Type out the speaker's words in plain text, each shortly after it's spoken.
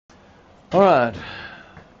All right,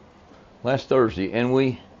 last Thursday, and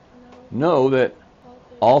we know that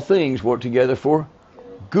all things work together for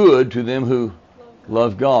good to them who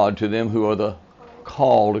love God, to them who are the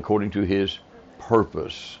called according to His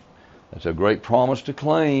purpose. That's a great promise to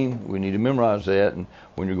claim. We need to memorize that. And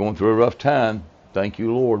when you're going through a rough time, thank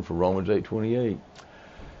you, Lord, for Romans 8:28.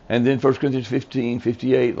 And then 1 Corinthians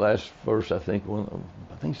 15:58, last verse, I think. Well,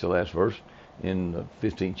 I think it's the last verse in the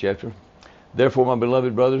 15th chapter. Therefore, my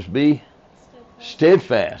beloved brothers, be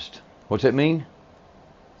steadfast. What's that mean?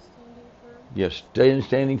 Yes,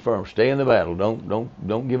 standing firm. Stay in the battle.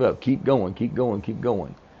 Don't give up. Keep going. Keep going. Keep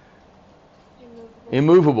going.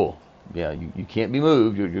 Immovable. Yeah, you can't be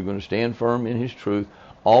moved. You're going to stand firm in His truth.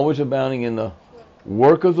 Always abounding in the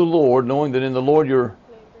work of the Lord, knowing that in the Lord your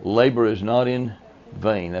labor is not in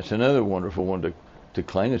vain. That's another wonderful one to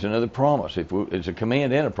claim. It's another promise. It's a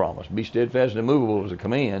command and a promise. Be steadfast and immovable is a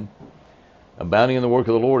command. Abounding in the work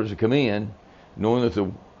of the Lord is a command. Knowing that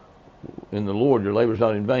in the Lord your labor is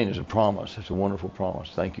not in vain is a promise. It's a wonderful promise.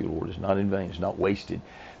 Thank you, Lord. It's not in vain. It's not wasted.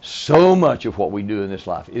 So much of what we do in this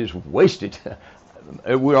life is wasted.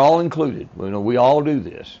 We're all included. We all do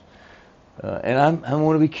this. And I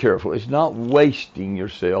want to be careful. It's not wasting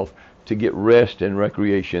yourself to get rest and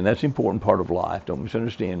recreation. That's an important part of life. Don't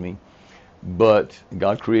misunderstand me. But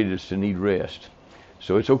God created us to need rest.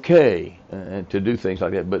 So it's okay to do things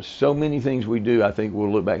like that. But so many things we do, I think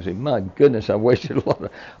we'll look back and say, my goodness, I've wasted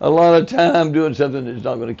a lot of time doing something that's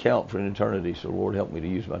not going to count for an eternity. So Lord, help me to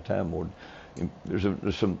use my time more.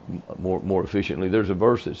 There's some more efficiently. There's a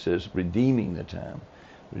verse that says redeeming the time.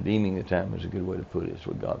 Redeeming the time is a good way to put it. It's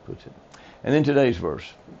what God puts it. And then today's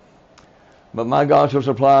verse. But my God shall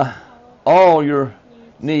supply all your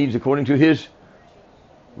needs according to His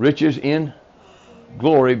riches in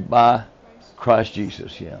glory by Christ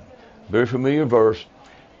Jesus. Yeah. Very familiar verse.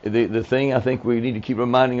 The thing I think we need to keep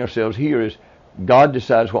reminding ourselves here is God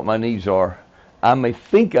decides what my needs are. I may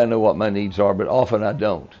think I know what my needs are, but often I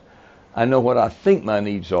don't. I know what I think my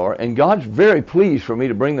needs are, and God's very pleased for me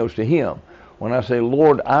to bring those to Him. When I say,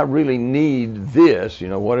 Lord, I really need this,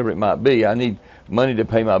 whatever it might be. I need money to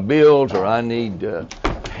pay my bills, or I need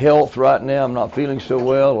health right now. I'm not feeling so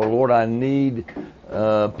well, or Lord, I need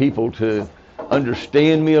people to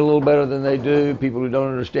understand me a little better than they do. People who don't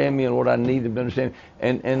understand me, and Lord, I need them to understand.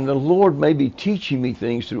 And the Lord may be teaching me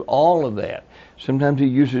things through all of that. Sometimes He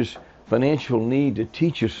uses financial need to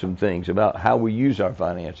teach us some things about how we use our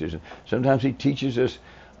finances. And sometimes He teaches us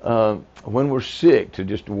when we're sick to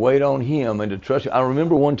just wait on Him and to trust Him. I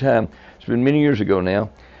remember one time, it's been many years ago now,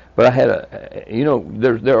 but I had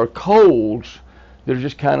there are colds. They're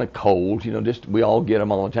just kind of cold, just we all get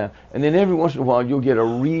them all the time. And then every once in a while you'll get a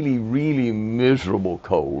really, really miserable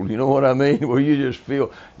cold. You know what I mean? Where you just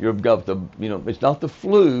feel you've got it's not the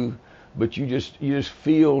flu, but you just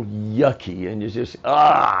feel yucky, and you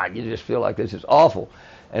just feel like this is awful.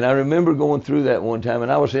 And I remember going through that one time,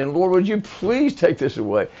 and I was saying, Lord, would you please take this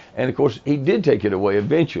away? And of course, He did take it away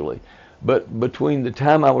eventually. But between the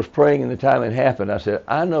time I was praying and the time it happened, I said,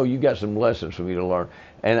 I know you got some lessons for me to learn.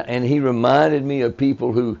 And He reminded me of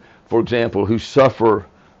people who, for example, who suffer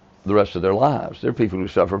the rest of their lives. There are people who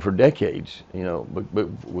suffer for decades, but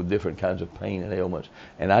with different kinds of pain and ailments.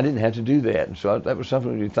 And I didn't have to do that. And so that was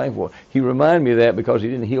something to be thankful for. He reminded me of that because He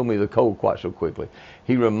didn't heal me of the cold quite so quickly.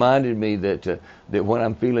 He reminded me that when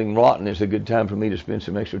I'm feeling rotten, it's a good time for me to spend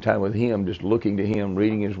some extra time with Him, just looking to Him,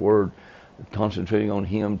 reading His Word, concentrating on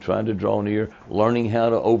Him, trying to draw near, learning how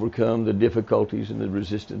to overcome the difficulties and the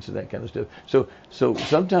resistance and that kind of stuff. So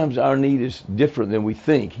sometimes our need is different than we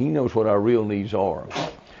think. He knows what our real needs are.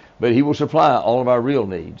 But He will supply all of our real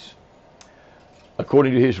needs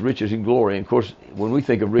according to His riches and glory. And of course, when we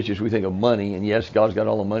think of riches, we think of money. And yes, God's got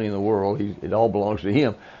all the money in the world. It all belongs to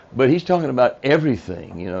Him. But He's talking about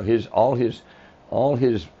everything. All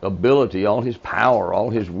His ability, all His power,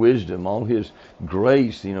 all His wisdom, all His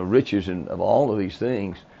grace. Riches and of all of these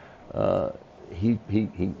things. He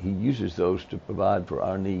uses those to provide for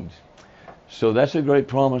our needs. So that's a great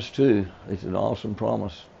promise too. It's an awesome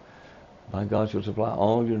promise. My God shall supply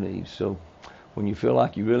all your needs. So when you feel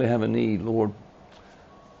like you really have a need, Lord,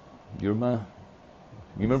 you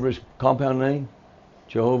remember His compound name?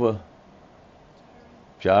 Jehovah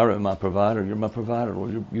Jireh, my provider. You're my provider,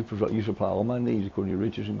 Lord. You supply all my needs according to your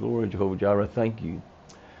riches and glory. Jehovah Jireh, thank you.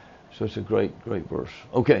 So it's a great, great verse.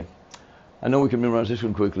 Okay. I know we can memorize this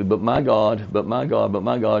one quickly. But my God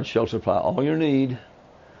shall supply all your need.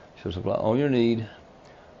 Shall supply all your need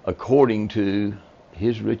according to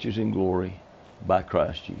His riches and glory by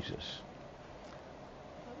Christ Jesus.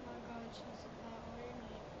 But my God shall supply all your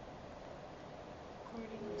need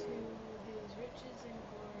according to His riches and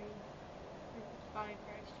glory by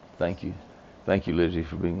Christ Jesus. Thank you. Thank you, Lizzie,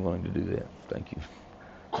 for being willing to do that. Thank you.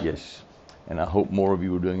 Yes. And I hope more of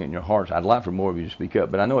you are doing it in your hearts. I'd like for more of you to speak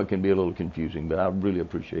up, but I know it can be a little confusing, but I really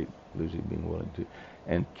appreciate Lizzie being willing to.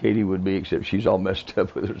 And Katie would be, except she's all messed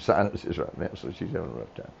up with her sinuses right now, so she's having a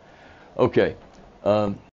rough time. Okay.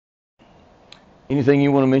 Anything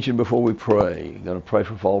you want to mention before we pray? Going to pray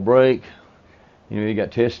for fall break. You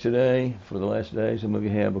got tests today for the last day. Some of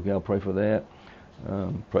you have. Okay, I'll pray for that.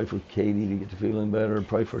 Pray for Katie to get to feeling better.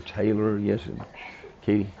 Pray for Taylor. Yes,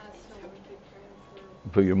 Katie.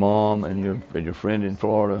 For your mom and your friend in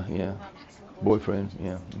Florida. Yeah. Boyfriend.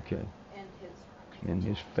 Yeah. Okay. And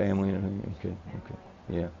his family and everything. Okay.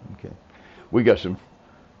 Yeah. Okay. We got some,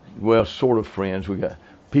 well, sort of friends. We got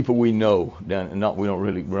people we know down, and we're not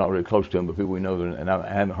really close to them, but people we know, and I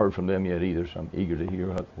haven't heard from them yet either. So I'm eager to hear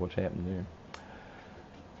what's happening there.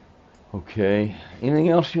 Okay. Anything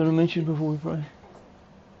else you want to mention before we pray?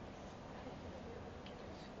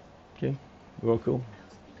 Okay. You all cool?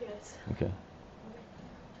 Yes. Okay.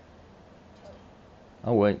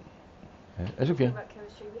 I'll wait. That's okay. About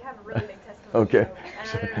chemistry, we have a really big test coming. Okay.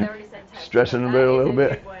 So, and I know they already sent tests. Stressing a bit a little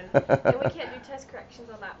bit. And we can't do test corrections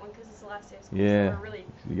on that one because it's the last day of school. Yeah. So we're really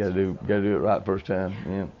You gotta do it right first time.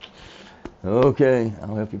 Yeah. Okay.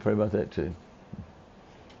 I'll help you pray about that too.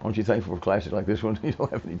 Aren't you thankful for classes like this one? You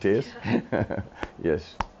don't have any tests.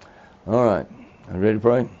 Yes. All right. Are you ready to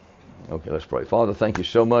pray? Okay, let's pray. Father, thank you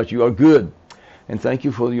so much. You are good. And thank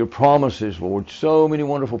you for your promises, Lord. So many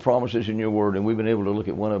wonderful promises in your word, and we've been able to look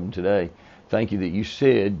at one of them today. Thank you that you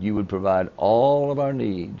said you would provide all of our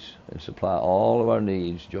needs and supply all of our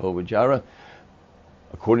needs, Jehovah Jireh,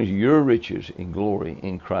 according to your riches in glory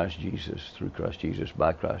in Christ Jesus, through Christ Jesus,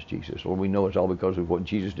 by Christ Jesus. Lord, we know it's all because of what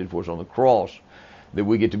Jesus did for us on the cross, that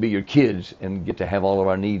we get to be your kids and get to have all of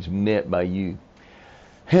our needs met by you.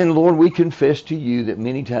 And Lord, we confess to you that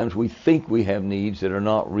many times we think we have needs that are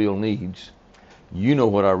not real needs. You know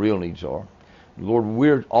what our real needs are. Lord,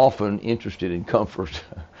 we're often interested in comfort.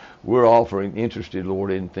 We're often interested,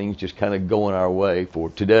 Lord, in things just kind of going our way for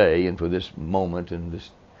today and for this moment and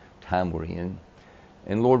this time we're in.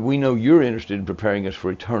 And Lord, we know you're interested in preparing us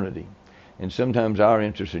for eternity. And sometimes our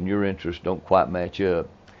interests and your interests don't quite match up.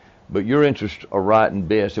 But your interests are right and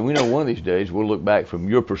best. And we know one of these days we'll look back from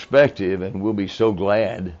your perspective and we'll be so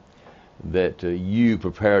glad that you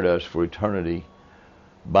prepared us for eternity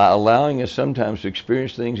by allowing us sometimes to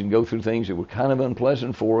experience things and go through things that were kind of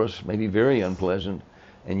unpleasant for us, maybe very unpleasant,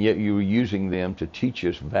 and yet you were using them to teach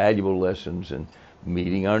us valuable lessons and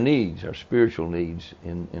meeting our needs, our spiritual needs,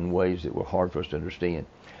 in ways that were hard for us to understand.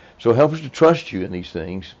 So help us to trust you in these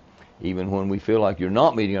things, even when we feel like you're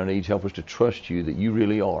not meeting our needs. Help us to trust you that you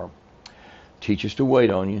really are. Teach us to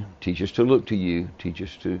wait on you. Teach us to look to you. Teach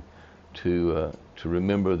us to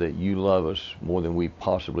remember that you love us more than we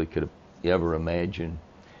possibly could have ever imagined,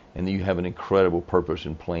 and that you have an incredible purpose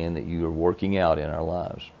and plan that you are working out in our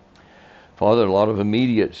lives. Father, a lot of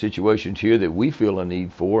immediate situations here that we feel a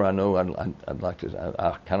need for. I know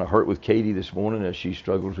I kind of hurt with Katie this morning as she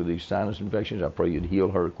struggles with these sinus infections. I pray you'd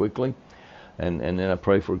heal her quickly. And then I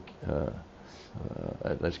pray for,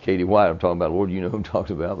 that's Katie White I'm talking about. Lord, you know who I'm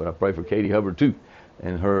talking about, but I pray for Katie Hubbard too,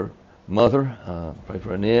 and her mother. Pray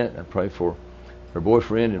for Annette. I pray for her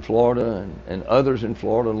boyfriend in Florida and others in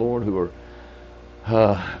Florida, Lord, who are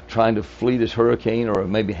trying to flee this hurricane, or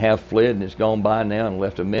maybe have fled and it's gone by now and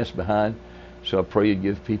left a mess behind. So I pray you'd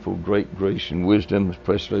give people great grace and wisdom,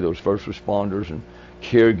 especially those first responders and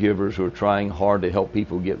caregivers who are trying hard to help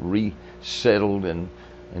people get resettled and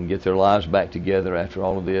get their lives back together after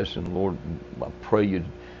all of this. And Lord, I pray you'd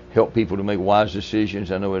help people to make wise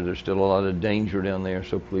decisions. I know there's still a lot of danger down there,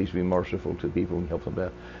 so please be merciful to people and help them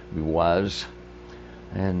to be wise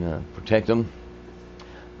and protect them.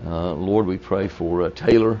 Lord, we pray for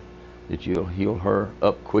Taylor, that you'll heal her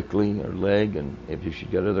up quickly, her leg, and if she's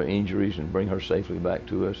got other injuries, and bring her safely back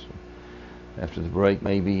to us after the break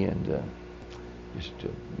maybe, and just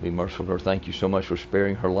be merciful to her. Thank you so much for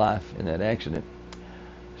sparing her life in that accident.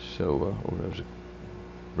 So Lord, it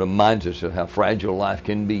reminds us of how fragile life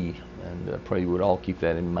can be, and I pray you would all keep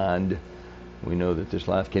that in mind. We know that this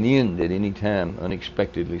life can end at any time,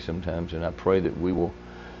 unexpectedly sometimes, and I pray that we will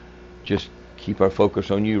just keep our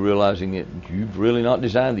focus on you, realizing that you've really not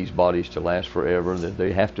designed these bodies to last forever, that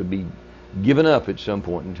they have to be given up at some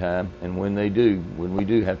point in time. And when we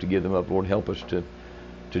do have to give them up, Lord, help us to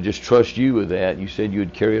just trust you with that. You said you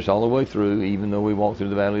would carry us all the way through, even though we walk through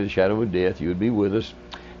the valley of the shadow of death, you would be with us.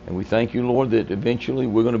 And we thank you, Lord, that eventually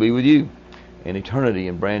we're going to be with you in eternity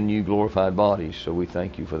in brand new glorified bodies. So we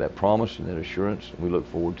thank you for that promise and that assurance, and we look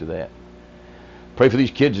forward to that. Pray for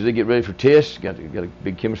these kids as they get ready for tests. Got a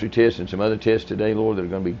big chemistry test and some other tests today, Lord, that are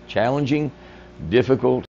going to be challenging,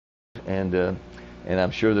 difficult. And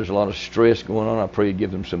I'm sure there's a lot of stress going on. I pray you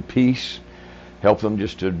give them some peace. Help them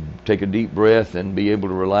just to take a deep breath and be able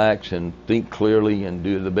to relax and think clearly and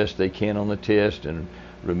do the best they can on the test and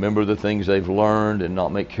remember the things they've learned and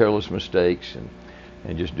not make careless mistakes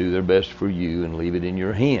and just do their best for you and leave it in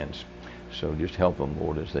your hands. So just help them,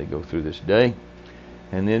 Lord, as they go through this day.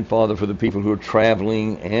 And then, Father, for the people who are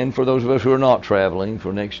traveling and for those of us who are not traveling for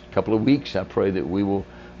the next couple of weeks, I pray that we will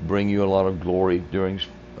bring you a lot of glory during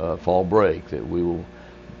fall break, that we will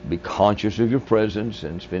be conscious of your presence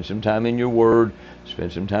and spend some time in your word,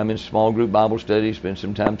 spend some time in small group Bible study, spend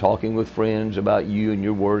some time talking with friends about you and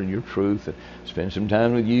your word and your truth, and spend some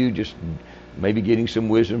time with you, just maybe getting some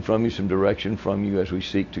wisdom from you, some direction from you as we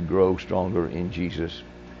seek to grow stronger in Jesus.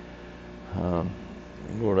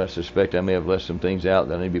 Lord, I suspect I may have left some things out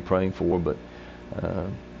that I need to be praying for, but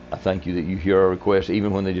I thank you that you hear our requests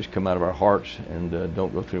even when they just come out of our hearts and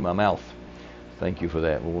don't go through my mouth. Thank you for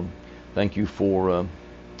that, Lord. Thank you for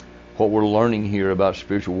what we're learning here about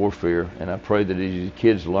spiritual warfare, and I pray that as these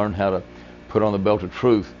kids learn how to put on the belt of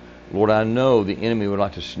truth, Lord, I know the enemy would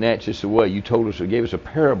like to snatch this away. You told us, you gave us a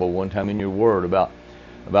parable one time in your word about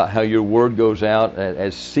how your word goes out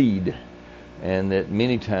as seed, and that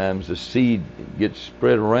many times the seed gets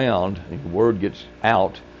spread around, and the word gets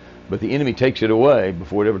out, but the enemy takes it away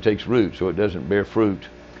before it ever takes root, so it doesn't bear fruit.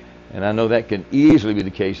 And I know that can easily be the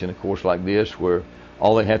case in a course like this, where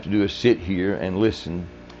all they have to do is sit here and listen.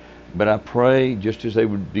 But I pray, just as they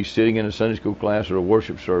would be sitting in a Sunday school class or a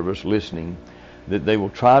worship service listening, that they will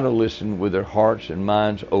try to listen with their hearts and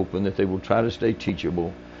minds open, that they will try to stay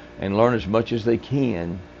teachable and learn as much as they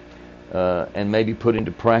can, and maybe put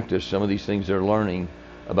into practice some of these things they're learning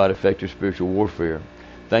about effective spiritual warfare.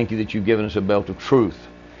 Thank you that you've given us a belt of truth.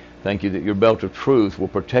 Thank you that your belt of truth will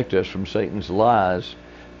protect us from Satan's lies.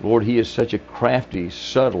 Lord, he is such a crafty,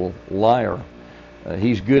 subtle liar.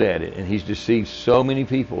 He's good at it, and he's deceived so many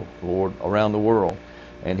people, Lord, around the world.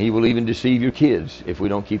 And he will even deceive your kids if we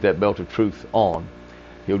don't keep that belt of truth on.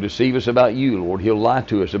 He'll deceive us about you, Lord. He'll lie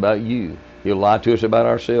to us about you. He'll lie to us about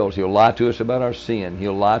ourselves. He'll lie to us about our sin.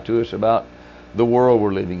 He'll lie to us about the world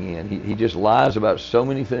we're living in. He just lies about so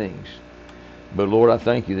many things. But Lord, I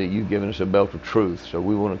thank you that you've given us a belt of truth. So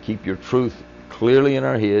we want to keep your truth clearly in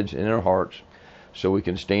our heads and in our hearts, so we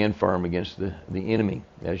can stand firm against the enemy,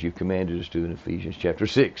 as you've commanded us to in Ephesians chapter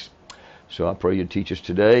 6. So I pray you teach us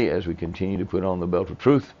today as we continue to put on the belt of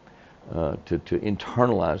truth, to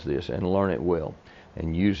internalize this and learn it well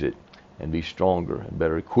and use it and be stronger and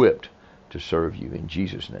better equipped to serve you. In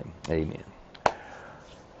Jesus' name, amen.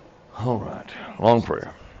 All right, long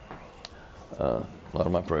prayer. A lot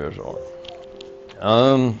of my prayers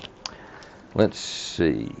are. Let's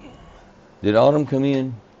see. Did Autumn come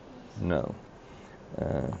in? No.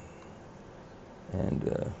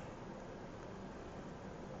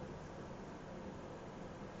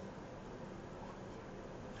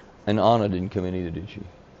 And Anna didn't come in either, did she?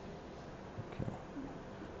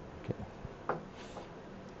 Okay.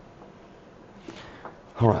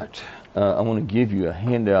 All right. I want to give you a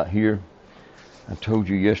handout here. I told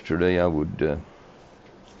you yesterday I would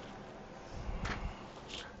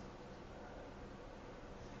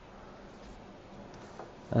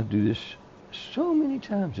I do this so many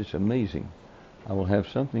times, it's amazing. I will have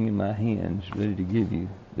something in my hands ready to give you.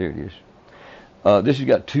 There it is. This has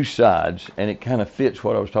got two sides, and it kind of fits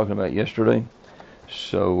what I was talking about yesterday.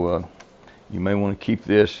 So you may want to keep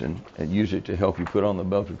this and use it to help you put on the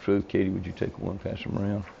belt of truth. Katie, would you take one, pass them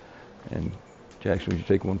around? And Jackson, would you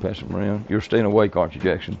take one, pass them around? You're staying awake, aren't you,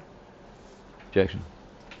 Jackson? Jackson?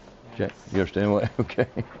 You're staying awake? Okay.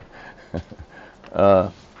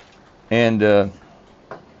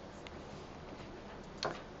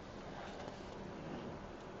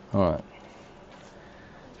 All right.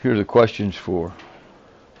 Here are the questions for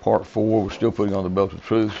part 4. We're still putting on the belt of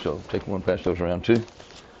truth, so take one, pass those around too.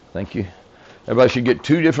 Thank you. Everybody should get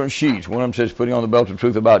 2 different sheets. One of them says putting on the belt of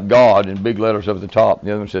truth about God in big letters up at the top.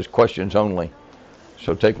 The other one says questions only.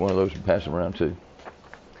 So take one of those and pass them around too.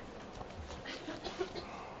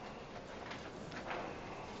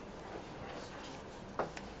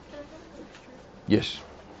 Yes.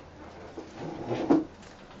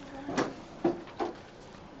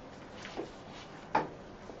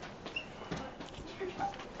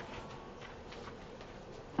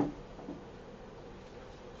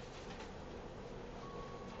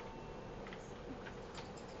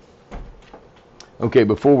 Okay,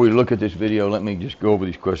 before we look at this video, let me just go over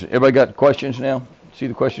these questions. Everybody got questions now? See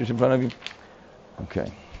the questions in front of you? Okay.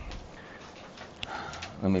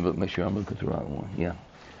 Let me look, make sure I'm looking at the right one. Yeah.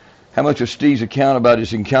 How much of Steve's account about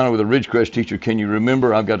his encounter with a Ridgecrest teacher can you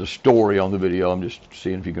remember? I've got a story on the video. I'm just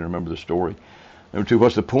seeing if you can remember the story. Number 2,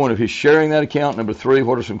 what's the point of his sharing that account? Number 3,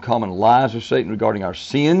 what are some common lies of Satan regarding our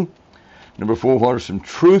sin? Number 4, what are some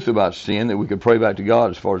truth about sin that we could pray back to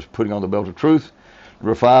God as far as putting on the belt of truth?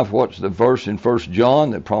 Number 5, what's the verse in 1 John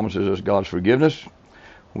that promises us God's forgiveness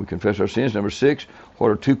when we confess our sins? Number 6, what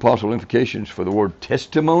are 2 possible implications for the word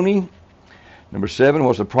testimony? Number 7,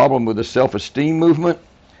 what's the problem with the self-esteem movement?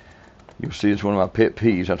 You'll see it's one of my pet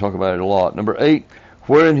peeves. I talk about it a lot. Number 8,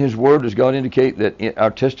 where in his word does God indicate that our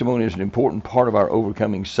testimony is an important part of our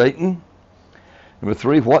overcoming Satan? Number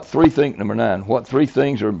 9, what 3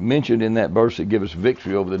 things are mentioned in that verse that give us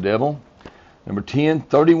victory over the devil? Number 10,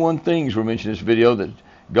 31 things were mentioned in this video that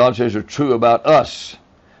God says are true about us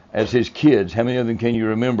as his kids. How many of them can you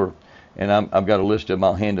remember? And I've got a list of them.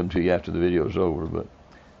 I'll hand them to you after the video is over. But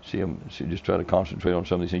see, just try to concentrate on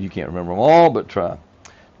some of these things. You can't remember them all, but try.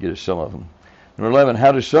 Get us some of them. Number 11,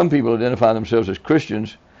 how do some people identify themselves as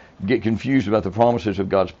Christians get confused about the promises of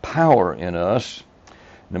God's power in us?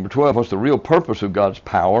 Number 12, what's the real purpose of God's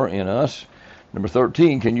power in us? Number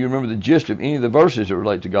 13, can you remember the gist of any of the verses that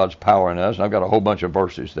relate to God's power in us? And I've got a whole bunch of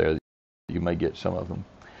verses there. You may get some of them.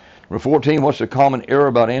 Number 14, what's the common error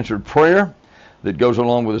about answered prayer that goes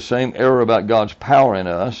along with the same error about God's power in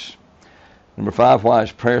us? Number 5, why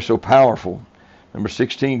is prayer so powerful? Number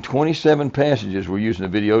 16, 27 passages were used in the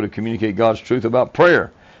video to communicate God's truth about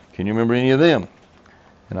prayer. Can you remember any of them?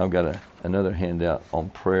 And I've got another handout on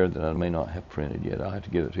prayer that I may not have printed yet. I'll have to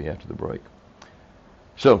give it to you after the break.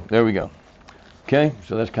 So, there we go. Okay,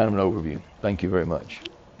 so that's kind of an overview. Thank you very much.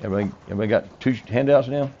 Everybody got 2 handouts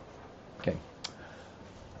now? Okay.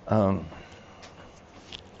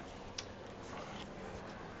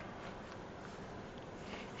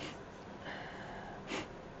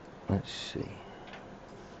 Let's see.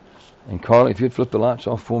 And Carly, if you'd flip the lights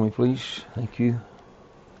off for me, please. Thank you.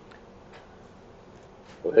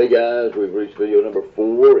 Well, hey guys, we've reached video number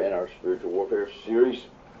 4 in our spiritual warfare series.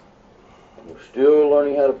 And we're still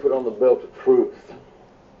learning how to put on the belt of truth.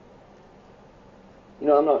 You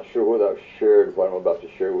know, I'm not sure whether I've shared what I'm about to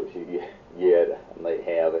share with you yet. I may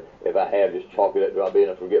have. If I have, just chalk it up to being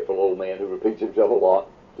a forgetful old man who repeats himself a lot.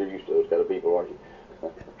 You're used to those kind of people, aren't you?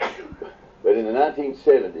 But in the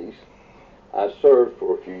 1970s, I served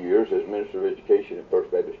for a few years as Minister of Education at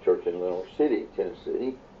First Baptist Church in Lenore City,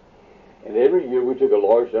 Tennessee. And every year we took a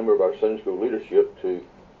large number of our Sunday school leadership to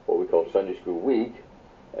what we call Sunday School Week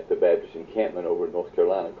at the Baptist encampment over in North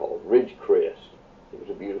Carolina called Ridgecrest. It was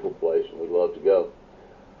a beautiful place and we loved to go.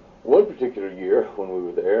 One particular year when we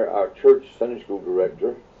were there, our church Sunday school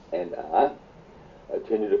director and I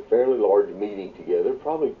attended a fairly large meeting together,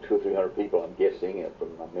 probably 200 or 300 people, I'm guessing,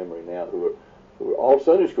 from my memory now, who were all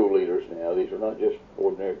Sunday school leaders now. These were not just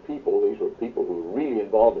ordinary people. These were people who were really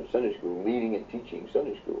involved in Sunday school, leading and teaching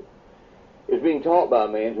Sunday school. It was being taught by a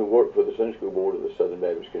man who worked for the Sunday School Board of the Southern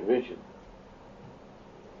Baptist Convention.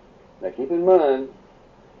 Now keep in mind,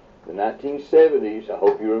 the 1970s, I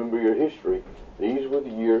hope you remember your history, these were the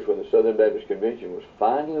years when the Southern Baptist Convention was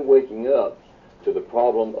finally waking up to the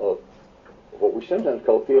problem of what we sometimes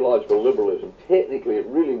call theological liberalism. Technically, it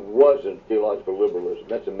really wasn't theological liberalism.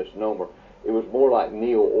 That's a misnomer. It was more like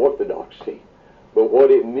neo-orthodoxy. But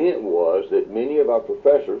what it meant was that many of our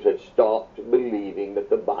professors had stopped believing that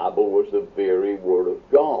the Bible was the very Word of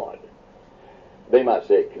God. They might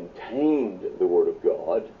say it contained the Word of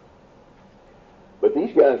God, but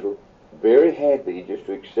these guys were very happy just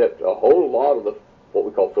to accept a whole lot of the what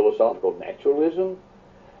we call philosophical naturalism,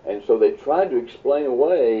 and so they tried to explain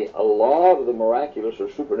away a lot of the miraculous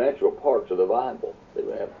or supernatural parts of the Bible. They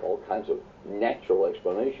would have all kinds of natural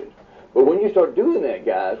explanations. But when you start doing that,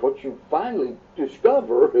 guys, what you finally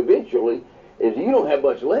discover eventually is you don't have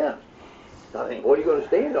much left. I mean, what are you going to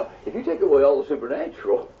stand on? If you take away all the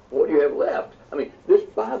supernatural, what do you have left? I mean, this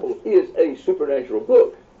Bible is a supernatural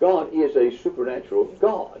book. God is a supernatural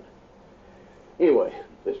God. Anyway,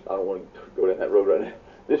 I don't want to go down that road right now.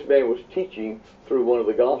 This man was teaching through one of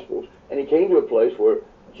the Gospels, and he came to a place where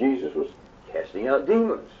Jesus was casting out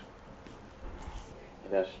demons.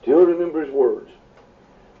 And I still remember his words,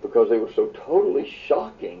 because they were so totally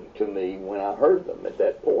shocking to me when I heard them at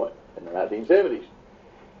that point in the 1970s.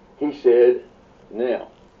 He said, now,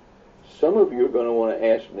 some of you are going to want to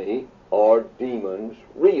ask me, are demons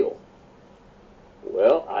real?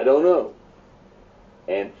 Well, I don't know.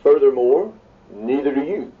 And furthermore, neither do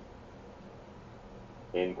you.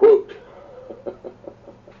 End quote.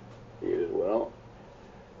 He just went on.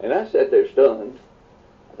 And I sat there stunned.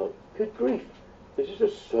 I thought, good grief, this is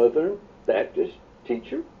a Southern Baptist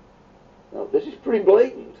teacher? Now, this is pretty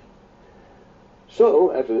blatant.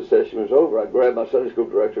 So, after the session was over, I grabbed my Sunday school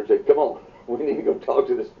director and said, come on, we need to go talk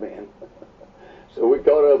to this man. So we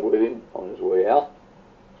caught up with him on his way out.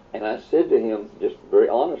 And I said to him, just very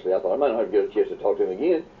honestly, I thought I might not get a chance to talk to him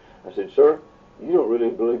again. I said, "Sir, you don't really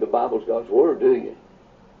believe the Bible's God's Word, do you?"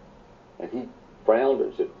 And he frowned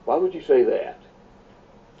and said, "Why would you say that?"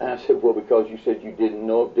 And I said, "Well, because you said you didn't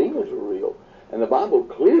know if demons were real. And the Bible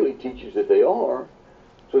clearly teaches that they are.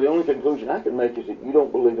 So the only conclusion I can make is that you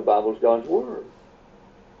don't believe the Bible's God's Word."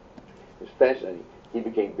 It's fascinating. He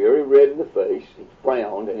became very red in the face. He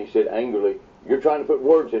frowned and he said angrily, "You're trying to put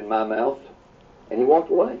words in my mouth." And he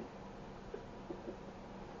walked away.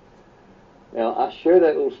 Now, I share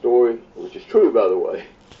that little story, which is true, by the way,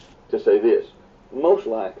 to say this. Most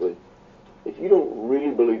likely, if you don't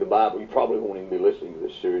really believe the Bible, you probably won't even be listening to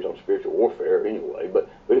this series on spiritual warfare anyway. But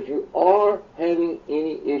if you are having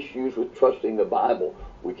any issues with trusting the Bible,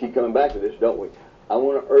 we keep coming back to this, don't we? I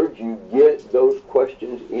want to urge you, get those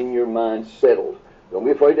questions in your mind settled. Don't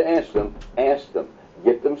be afraid to ask them. Ask them.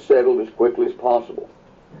 Get them settled as quickly as possible.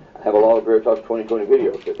 I have a lot of Veritas 2020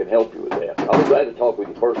 videos that can help you with that. I'll be glad to talk with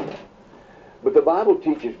you personally. But the Bible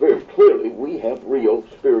teaches very clearly we have real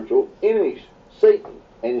spiritual enemies, Satan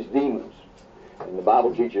and his demons. And the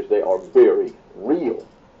Bible teaches they are very real.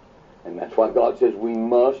 And that's why God says we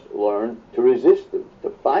must learn to resist them,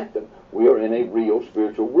 to fight them. We are in a real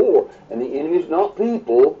spiritual war. And the enemy is not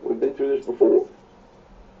people. We've been through this before.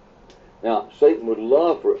 Now, Satan would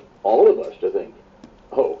love for all of us to think,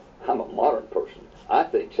 "Oh, I'm a modern person. I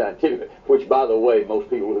think scientifically," which, by the way, most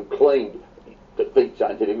people who claim to think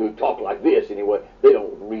scientifically, who talk like this anyway, they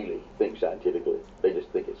don't really think scientifically. They just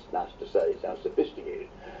think it's nice to say. It sounds sophisticated.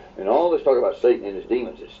 And all this talk about Satan and his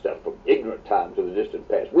demons is stuff from ignorant times to the distant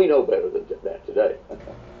past. We know better than that today.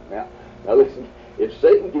 Now listen, if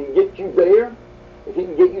Satan can get you there, if he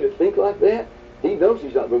can get you to think like that, he knows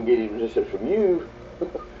he's not going to get any resistance from you.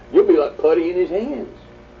 You'll be like putty in his hands.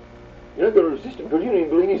 You're not going to resist him because you don't even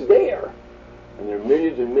believe he's there. And there are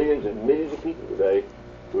millions and millions and millions of people today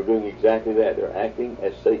who are doing exactly that. They're acting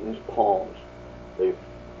as Satan's pawns.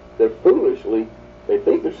 They're foolishly, they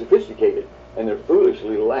think they're sophisticated, and they're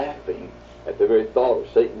foolishly laughing at the very thought of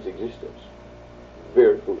Satan's existence.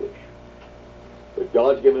 Very foolish. But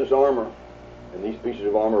God's given us armor, and these pieces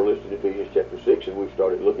of armor are listed in Ephesians chapter 6, and we've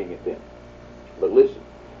started looking at them. But listen,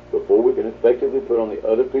 before we can effectively put on the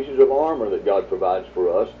other pieces of armor that God provides for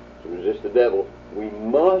us to resist the devil, we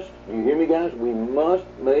must, you hear me guys, we must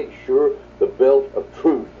make sure the belt of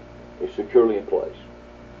truth is securely in place.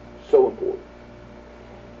 So important.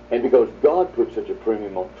 And because God put such a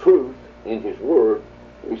premium on truth in His Word,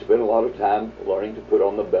 we spend a lot of time learning to put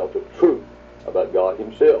on the belt of truth about God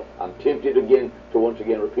Himself. I'm tempted again to once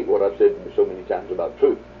again repeat what I've said so many times about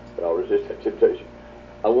truth, but I'll resist that temptation.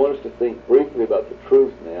 I want us to think briefly about the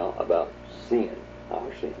truth now about sin,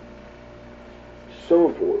 our sin. It's so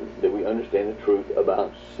important that we understand the truth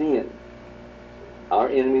about sin. Our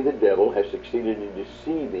enemy, the devil, has succeeded in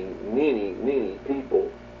deceiving many, many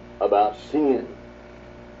people about sin.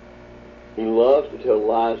 He loves to tell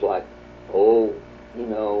lies like, "Oh, you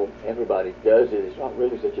know, everybody does it. It's not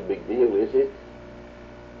really such a big deal, is it?"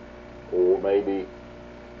 Or maybe,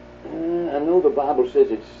 "I know the Bible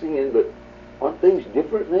says it's sin, but aren't things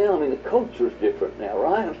different now? I mean, the culture's different now,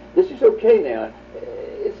 right? This is okay now.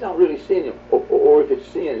 It's not really sin. Or if it's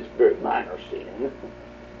sin, it's very minor sin."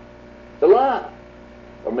 It's a lie.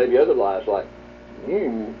 Or maybe other lies like,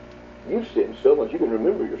 you've sinned so much. You can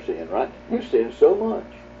remember your sin, right? You've sinned so much.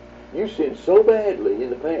 You've sinned so badly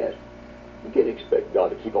in the past. You can't expect God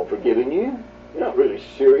to keep on forgiving you. You're not really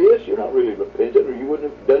serious. You're not really repentant, or you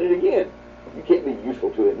wouldn't have done it again. You can't be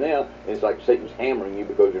useful to it now. And it's like Satan's hammering you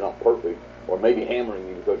because you're not perfect, or maybe hammering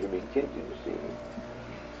you because you're being tempted to sin.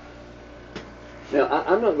 Now,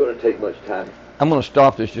 I'm not going to take much time. I'm going to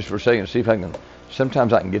stop this just for a second and see if I can.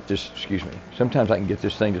 Sometimes I can get this. Sometimes I can get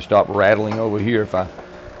this thing to stop rattling over here if I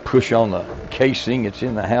push on the casing. It's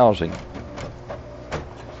in the housing.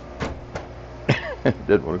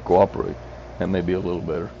 Doesn't want to cooperate. That may be a little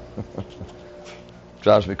better.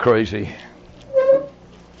 Drives me crazy.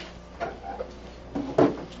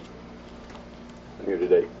 I'm here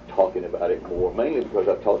today talking about it more, mainly because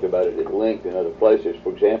I've talked about it at length in other places.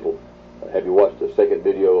 For example, have you watched the second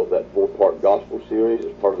video of that 4-part gospel series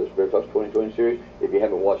as part of this Veritas 2020 series? If you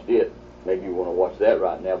haven't watched it, maybe you want to watch that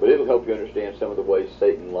right now. But it'll help you understand some of the ways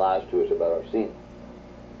Satan lies to us about our sin.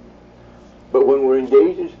 But when we're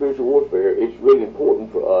engaged in spiritual warfare, it's really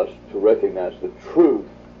important for us to recognize the truth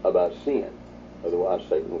about sin. Otherwise,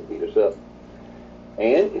 Satan will beat us up.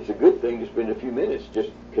 And it's a good thing to spend a few minutes just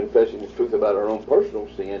confessing the truth about our own personal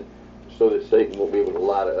sin so that Satan won't be able to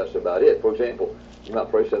lie to us about it. For example, you might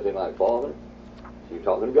pray something like, "Father," so you're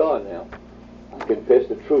talking to God now, "I confess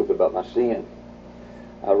the truth about my sin.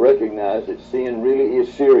 I recognize that sin really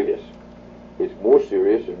is serious. It's more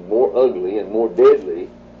serious and more ugly and more deadly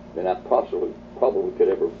than I probably could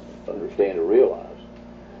ever understand or realize.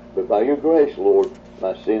 But by your grace, Lord,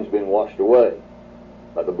 my sin's been washed away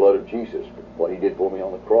by the blood of Jesus, what he did for me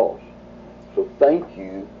on the cross. So thank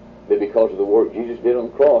you that because of the work Jesus did on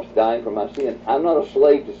the cross, dying for my sin, I'm not a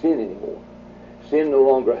slave to sin anymore. Sin no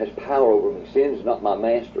longer has power over me. Sin is not my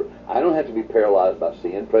master. I don't have to be paralyzed by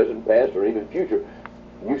sin, present, past, or even future.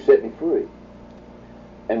 You set me free.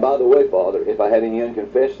 And by the way, Father, if I have any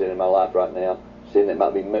unconfessed sin in my life right now, sin that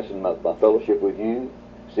might be messing my fellowship with you,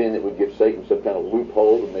 sin that would give Satan some kind of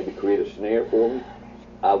loophole and maybe create a snare for me,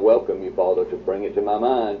 I welcome you, Father, to bring it to my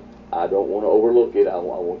mind. I don't want to overlook it. I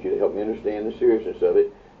want you to help me understand the seriousness of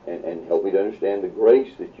it and help me to understand the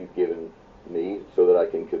grace that you've given me so that I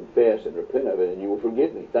can confess and repent of it, and you will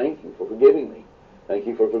forgive me. Thank you for forgiving me. Thank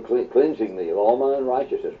you for cleansing me of all my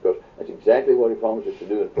unrighteousness, because that's exactly what he promised us to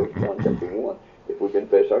do in 1 John chapter 1. If we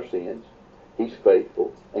confess our sins, he's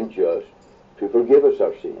faithful and just to forgive us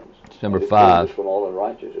our sins. It's number and to 5. cleanse us from all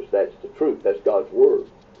unrighteousness. That's the truth. That's God's word.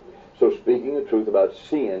 So speaking the truth about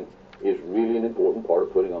sin is really an important part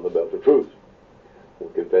of putting on the belt of truth. We'll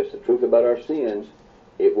confess the truth about our sins.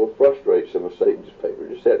 It will frustrate some of Satan's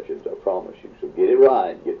favorite deceptions, I promise you. So get it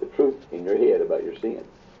right. Get the truth in your head about your sin.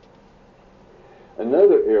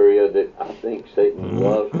 Another area that I think Satan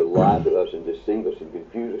loves to lie to us and deceive us and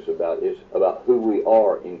confuse us about is about who we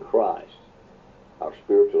are in Christ, our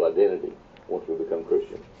spiritual identity once we become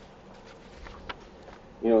Christians.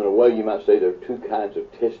 You know, in a way you might say there are two kinds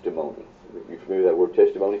of testimony. You're familiar with that word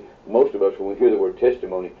testimony? Most of us, when we hear the word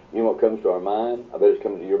testimony, you know what comes to our mind? I bet it's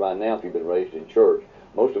coming to your mind now if you've been raised in church.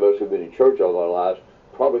 Most of us who've been in church all our lives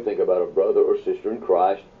probably think about a brother or sister in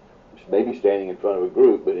Christ, maybe standing in front of a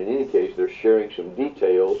group, but in any case, they're sharing some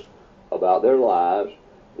details about their lives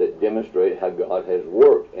that demonstrate how God has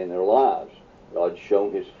worked in their lives. God's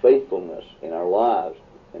shown his faithfulness in our lives,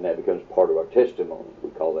 and that becomes part of our testimony. We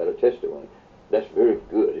call that a testimony. That's very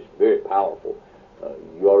good. It's very powerful.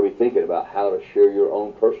 You ought to be thinking about how to share your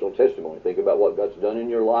own personal testimony. Think about what God's done in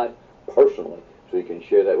your life personally, so you can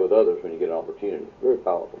share that with others when you get an opportunity. Very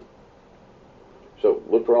powerful. So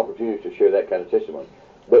look for opportunities to share that kind of testimony.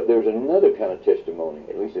 But there's another kind of testimony,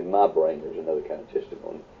 at least in my brain there's another kind of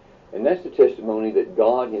testimony. And that's the testimony that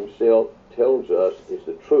God himself tells us is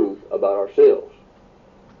the truth about ourselves.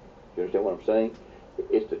 Do you understand what I'm saying?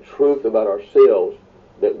 It's the truth about ourselves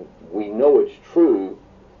that we know it's true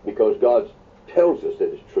because God tells us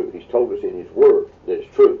that it's true. He's told us in his word that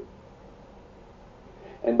it's true.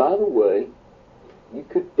 And by the way, you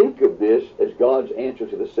could think of this as God's answer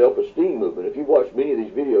to the self-esteem movement. If you've watched many of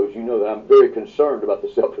these videos, you know that I'm very concerned about the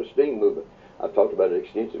self-esteem movement. I've talked about it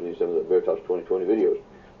extensively in some of the Veritas 2020 videos.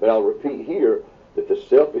 But I'll repeat here that the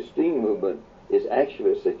self-esteem movement is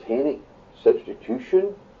actually a satanic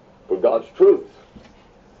substitution for God's truth.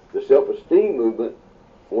 The self-esteem movement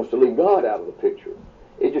wants to leave God out of the picture.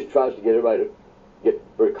 It just tries to get everybody to get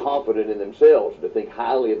very confident in themselves, to think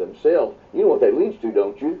highly of themselves. You know what that leads to,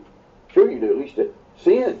 don't you? Sure you do. At least to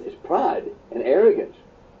sin is pride and arrogance.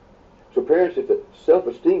 So parents, if the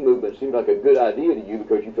self-esteem movement seems like a good idea to you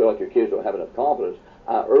because you feel like your kids don't have enough confidence,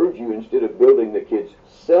 I urge you, instead of building the kids'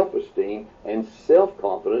 self-esteem and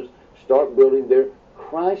self-confidence, start building their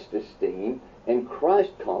Christ-esteem and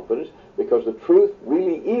Christ-confidence, because the truth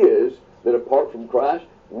really is that apart from Christ,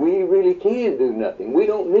 we really can do nothing. We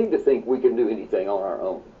don't need to think we can do anything on our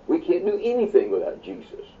own. We can't do anything without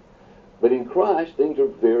Jesus. But in Christ, things are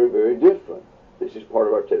very, very different. This is part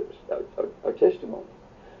of our testimony.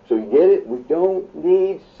 So you get it? We don't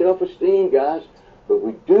need self-esteem, guys, but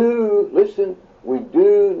we do, listen, we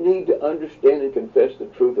do need to understand and confess the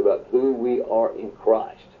truth about who we are in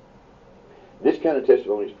Christ. This kind of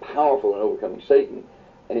testimony is powerful in overcoming Satan,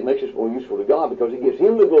 and it makes us more useful to God because it gives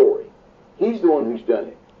him the glory. He's the one who's done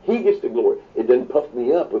it. He gets the glory. It doesn't puff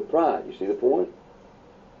me up with pride. You see the point?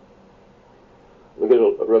 Look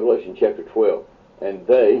at Revelation chapter 12. And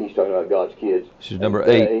he's talking about God's kids. This is number 8.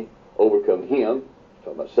 They overcome him,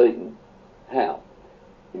 talking about Satan. How?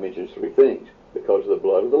 He mentions 3 things. Because of the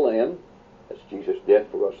blood of the Lamb, that's Jesus' death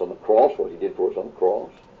for us on the cross, what he did for us on the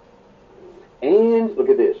cross. And, look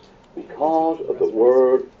at this, because of the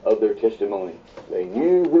word of their testimony. They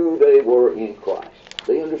knew who they were in Christ.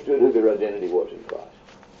 They understood who their identity was in Christ.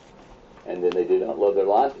 And then they did not love their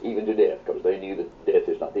life even to death, because they knew that death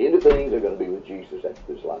is not the end of things. They're going to be with Jesus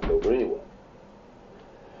after this life's over anyway.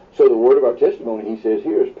 So the word of our testimony, he says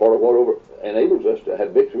here, is part of what enables us to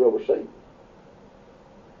have victory over Satan.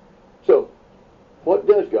 So, what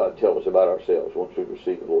does God tell us about ourselves once we've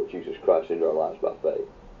received the Lord Jesus Christ into our lives by faith?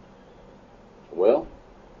 Well,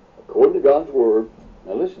 according to God's word,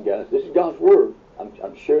 now listen guys, this is God's word.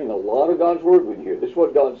 I'm sharing a lot of God's Word with you here. This is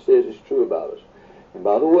what God says is true about us. And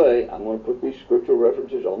by the way, I'm going to put these scriptural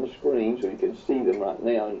references on the screen so you can see them right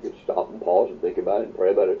now, and you can stop and pause and think about it and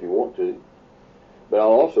pray about it if you want to. But I'll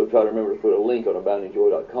also try to remember to put a link on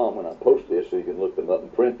aboundingjoy.com when I post this so you can look them up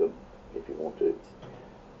and print them if you want to.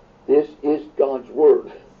 This is God's Word.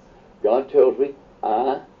 God tells me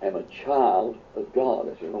I am a child of God.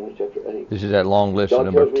 That's in Romans chapter 8. This is that long list, God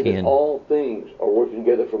number tells me 10. that all things are working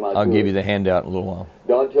together for my good. I'll give you the handout in a little while.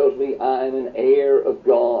 God tells me I am an heir of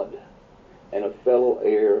God and a fellow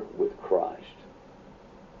heir with Christ.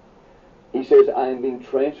 He says I am being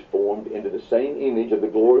transformed into the same image of the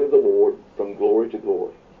glory of the Lord from glory to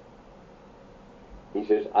glory. He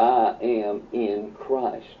says I am in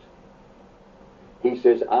Christ. He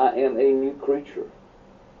says I am a new creature.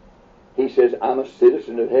 He says I'm a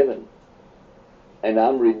citizen of heaven, and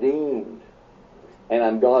I'm redeemed, and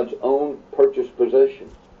I'm God's own purchased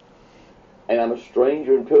possession, and I'm a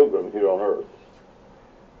stranger and pilgrim here on earth.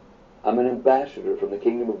 I'm an ambassador from the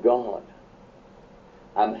kingdom of God.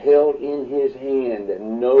 I'm held in His hand,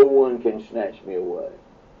 and no one can snatch me away.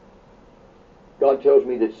 God tells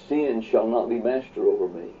me that sin shall not be master over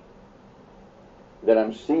me, that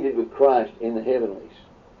I'm seated with Christ in the heavenlies,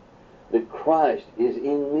 that Christ is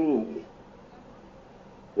in me,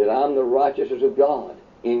 that I'm the righteousness of God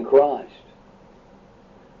in Christ,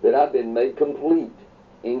 that I've been made complete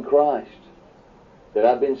in Christ, that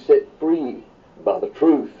I've been set free by the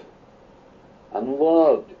truth. I'm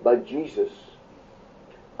loved by Jesus.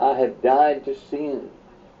 I have died to sin.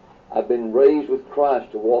 I've been raised with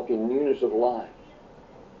Christ to walk in newness of life.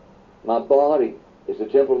 My body is the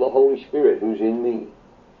temple of the Holy Spirit who's in me.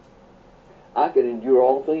 I can endure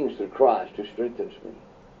all things through Christ who strengthens me.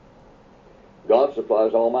 God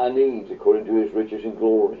supplies all my needs according to His riches and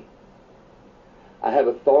glory. I have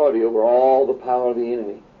authority over all the power of the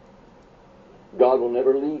enemy. God will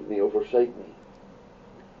never leave me or forsake me.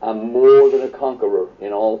 I'm more than a conqueror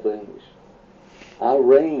in all things. I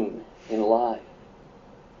reign in life.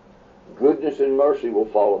 Goodness and mercy will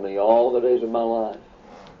follow me all the days of my life.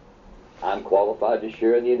 I'm qualified to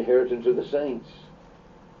share in the inheritance of the saints.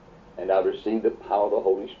 And I've received the power of the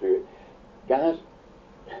Holy Spirit. Guys,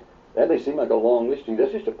 that may seem like a long list to you.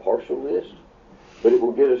 That's just a partial list. But it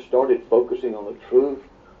will get us started focusing on the truth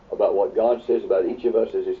about what God says about each of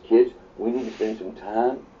us as His kids. We need to spend some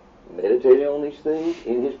time meditating on these things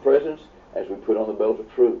in His presence as we put on the belt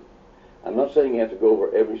of truth. I'm not saying you have to go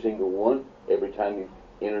over every single one every time you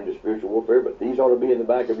enter into spiritual warfare, but these ought to be in the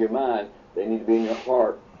back of your mind. They need to be in your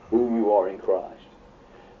heart, who you are in Christ.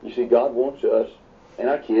 You see, God wants us and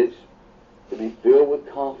our kids to be filled with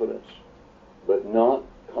confidence, but not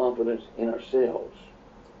confidence in ourselves.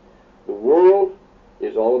 The world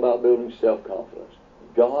is all about building self-confidence.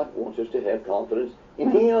 God wants us to have confidence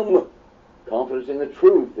in Him, confidence in the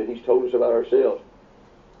truth that He's told us about ourselves.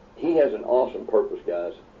 He has an awesome purpose,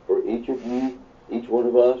 guys, for each of you, each one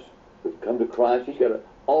of us who've come to Christ. He's got an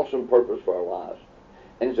awesome purpose for our lives.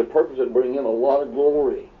 And it's a purpose that will bring Him a lot of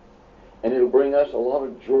glory. And it'll bring us a lot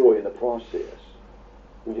of joy in the process.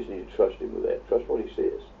 We just need to trust Him with that. Trust what He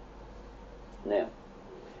says. Now,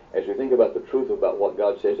 as we think about the truth about what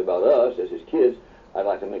God says about us as His kids, I'd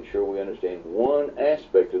like to make sure we understand one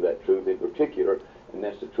aspect of that truth in particular, and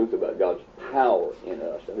that's the truth about God's power in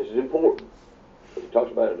us. And this is important, because He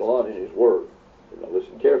talks about it a lot in His Word. So now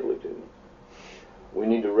listen carefully to me. We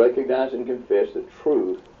need to recognize and confess the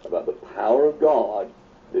truth about the power of God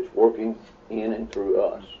that's working in and through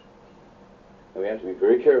us. And we have to be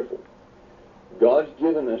very careful. God's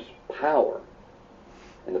given us power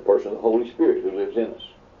in the person of the Holy Spirit who lives in us.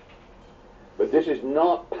 But this is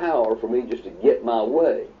not power for me just to get my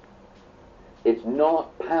way. It's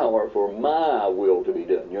not power for my will to be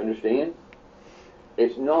done. You understand?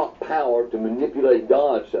 It's not power to manipulate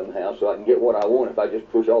God somehow so I can get what I want if I just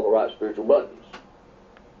push all the right spiritual buttons.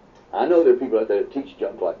 I know there are people out there that teach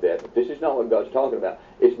junk like that, but this is not what God's talking about.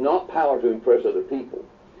 It's not power to impress other people.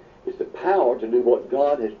 It's the power to do what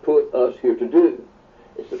God has put us here to do.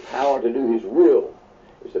 It's the power to do His will.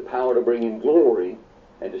 It's the power to bring Him glory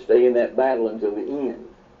and to stay in that battle until the end.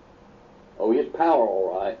 Oh, He has power,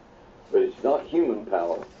 all right, but it's not human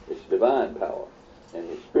power. It's divine power, and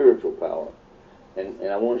it's spiritual power. And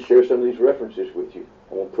I want to share some of these references with you.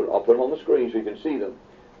 I'll put them on the screen so you can see them.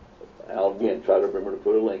 I'll again try to remember to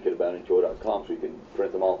put a link at aboundingjoy.com so you can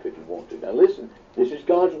print them off if you want to. Now listen, this is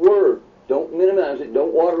God's Word. Don't minimize it.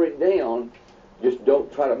 Don't water it down. Just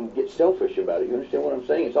don't try to get selfish about it. You understand what I'm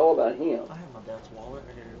saying? It's all about Him. I have my dad's wallet.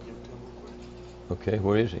 I gotta give it to him real quick. Okay,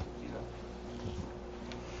 where is he?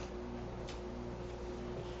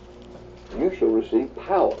 You shall receive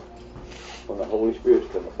power when the Holy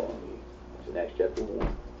Spirit's come upon you. It's in Acts chapter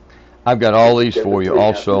 1. I've got all these Chapter for you 3. Now,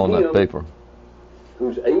 also to on that him paper.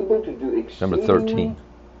 Who's able to do Number exceedingly 13.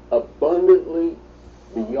 abundantly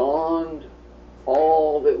beyond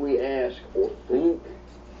all that we ask or think,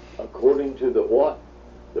 according to the what?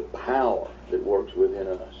 The power that works within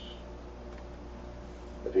us.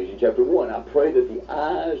 Ephesians chapter 1. I pray that the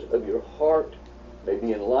eyes of your heart may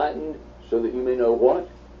be enlightened, so that you may know what?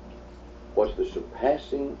 What's the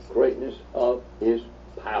surpassing greatness of his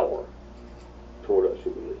power toward us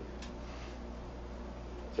who believe.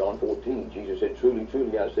 John 14, Jesus said, truly,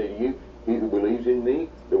 truly, I say to you, he who believes in me,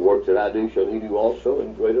 the works that I do shall he do also,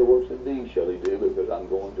 and greater works than these shall he do, because I'm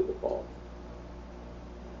going to the Father.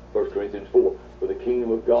 1 Corinthians 4, for the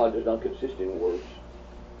kingdom of God does not consist in words,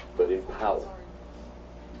 but in power.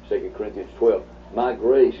 2 Corinthians 12, my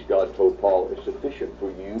grace, God told Paul, is sufficient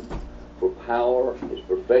for you, for power is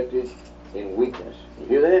perfected in weakness. You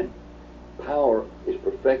hear that? Power is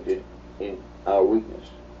perfected in our weakness.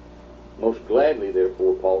 Most gladly,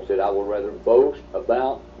 therefore, Paul said, I will rather boast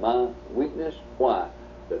about my weakness. Why?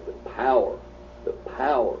 That the power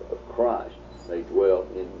of Christ may dwell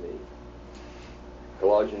in me.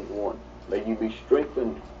 Colossians 1, may you be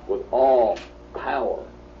strengthened with all power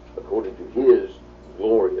according to his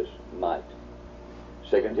glorious might.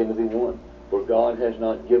 2 Timothy 1, for God has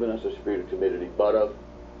not given us a spirit of timidity, but of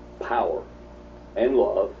power and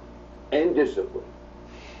love and discipline.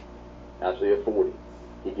 Isaiah 40,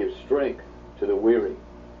 he gives strength to the weary,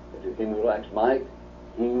 and to him who lacks might,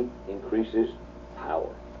 he increases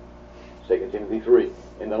power. 2 Timothy 3,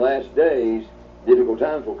 in the last days, difficult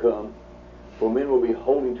times will come, for men will be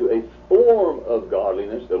holding to a form of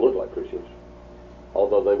godliness that look like Christians,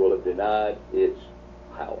 although they will have denied its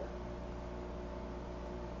power.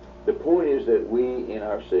 The point is that we in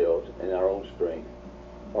ourselves and our own strength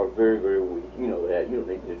are very, very weak. You know that. You don't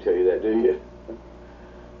need me to tell you that, do you?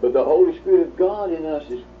 But the Holy Spirit of God in us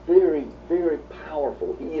is very, very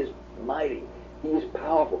powerful. He is mighty. He is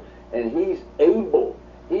powerful. And He's able.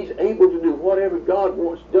 He's able to do whatever God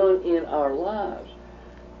wants done in our lives.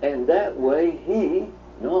 And that way He,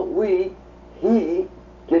 not we, He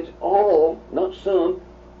gets all, not some,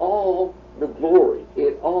 all the glory.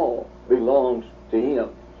 It all belongs to Him.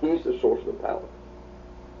 He's the source of the power.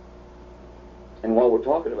 And while we're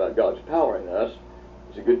talking about God's power in us,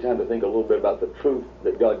 it's a good time to think a little bit about the truth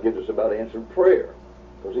that God gives us about answered prayer.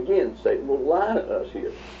 Because again, Satan will lie to us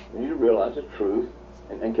here. We need to realize the truth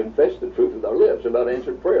and confess the truth with our lips about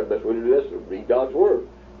answered prayer. The best way to do that is to read God's Word.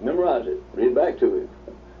 Memorize it. Read it back to Him.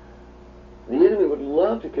 The enemy would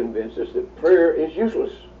love to convince us that prayer is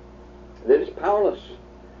useless, that it's powerless.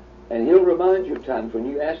 And he'll remind you of times when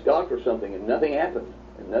you ask God for something and nothing happened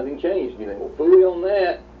and nothing changed. You think, well, fool on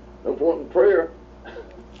that. No point in prayer.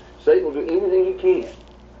 Satan will do anything he can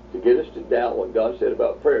to get us to doubt what God said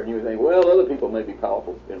about prayer. And you think, well, other people may be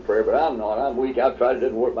powerful in prayer, but I'm not. I'm weak. I've tried. It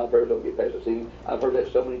doesn't work. My prayers don't get past the ceiling. I've heard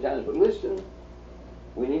that so many times. But listen,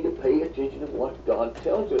 we need to pay attention to what God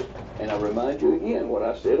tells us. And I remind you again what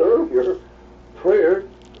I said earlier. Prayer,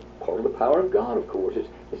 part of the power of God, of course.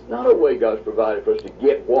 It's not a way God's provided for us to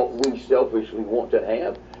get what we selfishly want to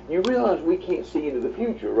have. You realize we can't see into the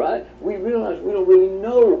future, right? We realize we don't really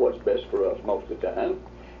know what's best for us most of the time.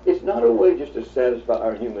 It's not a way just to satisfy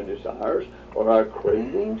our human desires or our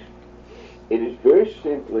cravings. It is very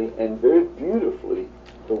simply and very beautifully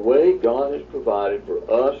the way God has provided for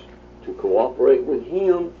us to cooperate with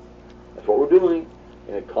Him. That's what we're doing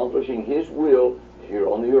in accomplishing His will here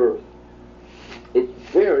on the earth. It's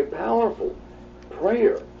very powerful.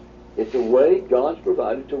 Prayer. It's a way God's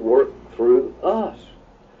provided to work through us.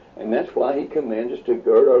 And that's why He commands us to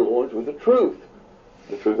gird our loins with the truth.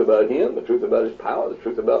 The truth about Him, the truth about His power, the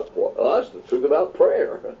truth about us, the truth about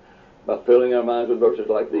prayer. By filling our minds with verses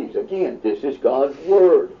like these. Again, this is God's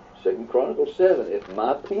Word. 2 Chronicles 7. If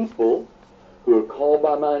my people who are called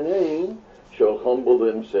by my name shall humble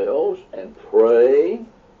themselves and pray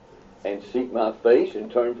and seek my face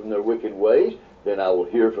and turn from their wicked ways, then I will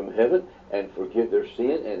hear from heaven and forgive their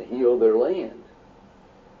sin and heal their land.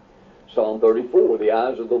 Psalm 34, the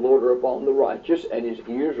eyes of the Lord are upon the righteous, and His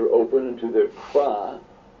ears are open unto their cry.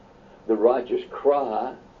 The righteous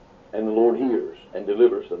cry, and the Lord hears and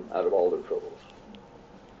delivers them out of all their troubles.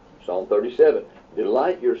 Psalm 37,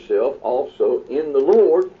 delight yourself also in the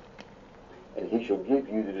Lord, and He shall give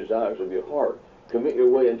you the desires of your heart. Commit your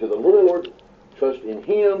way unto the Lord, trust in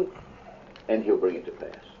Him, and He'll bring it to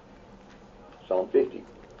pass. Psalm 50,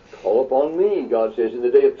 call upon me, God says, in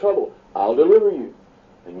the day of trouble. I'll deliver you,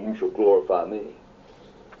 and you shall glorify me.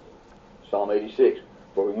 Psalm 86,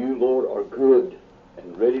 for you, Lord, are good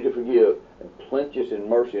and ready to forgive and plenteous in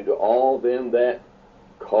mercy unto all them that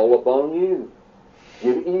call upon you.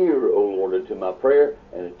 Give ear, O Lord, unto my prayer,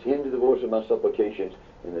 and attend to the voice of my supplications.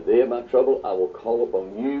 In the day of my trouble I will call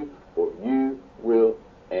upon you, for you will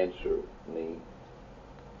answer me.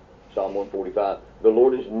 Psalm 145, the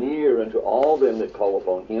Lord is near unto all them that call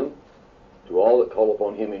upon him, to all that call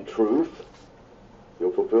upon him in truth.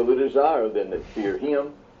 He'll fulfill the desire of them that fear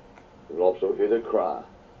him. He will also hear their cry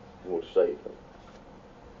and will save them.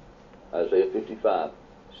 Isaiah 55,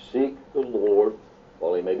 seek the Lord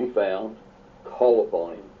while he may be found. Call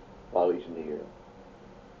upon him while he's near.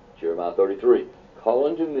 Jeremiah 33, call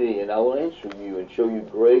unto me, and I will answer you and show you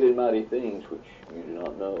great and mighty things which you do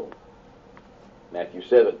not know. Matthew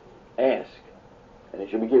 7, ask, and it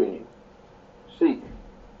shall be given you. Seek,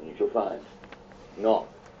 and you shall find. Knock,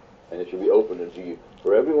 and it shall be opened unto you.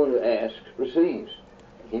 For everyone who asks receives,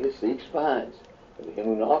 and he that seeks finds, and to him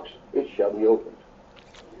who knocks it shall be opened.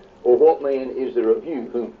 Or what man is there of you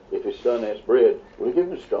whom, if his son asks bread, will he give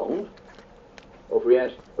him a stone? Or if he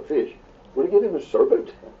asks a fish, will he give him a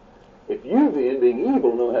serpent? If you then, being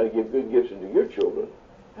evil, know how to give good gifts unto your children,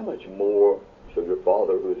 how much more shall your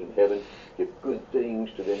Father who is in heaven give good things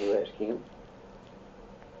to them who ask him?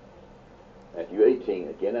 Matthew 18,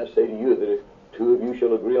 again I say to you that if two of you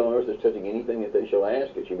shall agree on earth as touching anything that they shall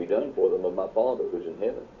ask, it shall be done for them of my Father who is in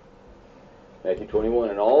heaven. Matthew 21,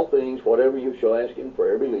 in all things, whatever you shall ask in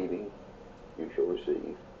prayer, believing, you shall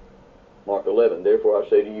receive. Mark 11, therefore I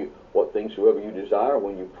say to you, what things soever you desire,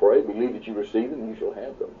 when you pray, believe that you receive them, you shall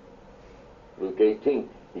have them. Luke 18,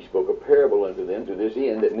 he spoke a parable unto them to this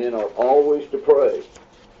end, that men are always to pray,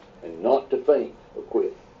 and not to faint or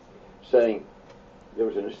quit, saying, there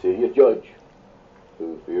was in a city a judge,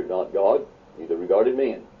 who feared not God, neither regarded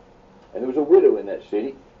man. And there was a widow in that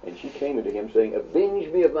city, and she came unto him, saying,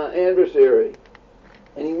 avenge me of my adversary.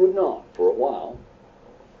 And he would not for a while.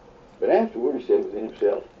 But afterward he said within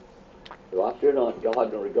himself, though I fear not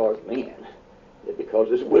God nor regard man, yet because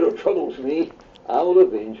this widow troubles me, I will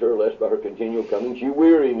avenge her, lest by her continual coming she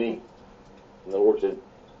weary me. And the Lord said,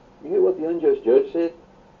 you hear what the unjust judge said?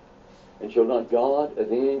 And shall not God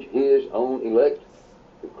avenge his own elect,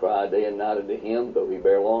 who cry day and night unto him, though he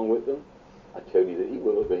bear long with them? I tell you that he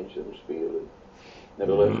will avenge them speedily.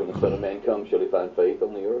 Nevertheless, when the Son of Man comes, shall he find faith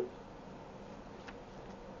on the earth?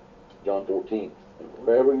 John 14, and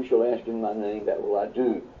wherever you shall ask in my name, that will I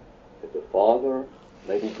do, that the Father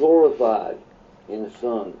may be glorified in the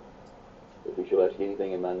Son. If you shall ask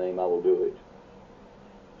anything in my name, I will do it.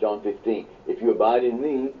 John 15, if you abide in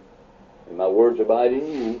me, and my words abide in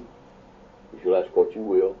you, you shall ask what you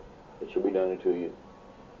will, it shall be done unto you.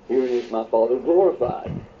 Herein is my Father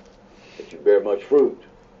glorified, that you bear much fruit,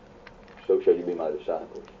 so shall you be my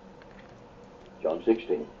disciples. John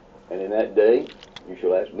 16, and in that day you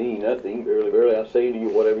shall ask me nothing. Verily, verily, I say to you,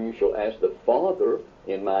 whatever you shall ask the Father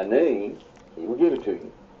in my name, he will give it to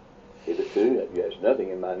you. Hitherto, if you ask nothing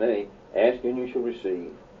in my name, ask and you shall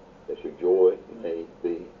receive, that your joy may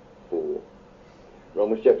be full.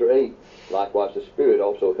 Romans chapter 8, likewise the Spirit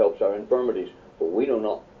also helps our infirmities, for we know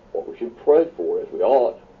not what we should pray for as we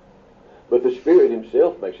ought. But the Spirit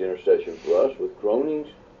himself makes intercession for us with groanings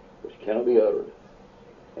which cannot be uttered.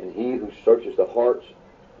 And he who searches the hearts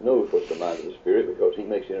knows what's the mind of the Spirit, because he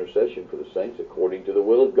makes intercession for the saints according to the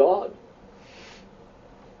will of God.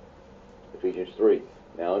 Ephesians 3,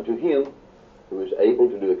 now unto him who is able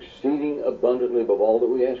to do exceeding abundantly above all that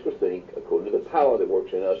we ask or think, according to the power that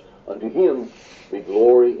works in us, unto him be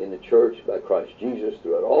glory in the church by Christ Jesus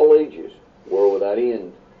throughout all ages, world without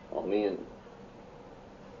end. Amen.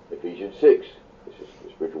 Ephesians 6, this is the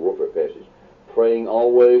spiritual warfare passage, praying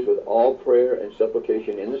always with all prayer and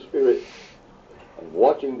supplication in the Spirit, and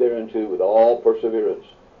watching thereunto with all perseverance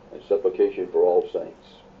and supplication for all saints.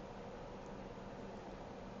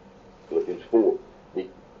 Philippians 4, be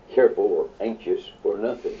careful or anxious for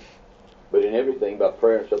nothing, but in everything by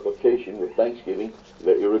prayer and supplication with thanksgiving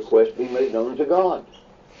let your requests be made known to God.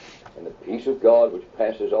 And the peace of God, which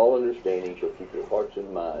passes all understanding, shall keep your hearts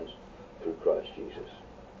and minds through Christ Jesus.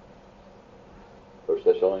 1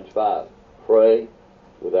 Thessalonians 5, pray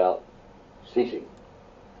without ceasing.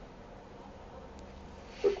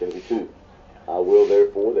 1 Timothy 2, I will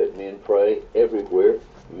therefore that men pray everywhere,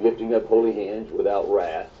 lifting up holy hands without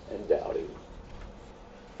wrath and doubting.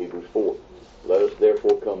 Hebrews 4, let us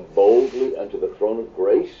therefore come boldly unto the throne of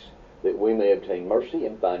grace, that we may obtain mercy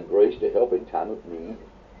and find grace to help in time of need.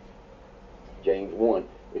 James 1,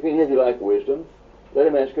 if any of you lack wisdom, let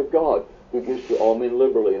him ask of God, who gives to all men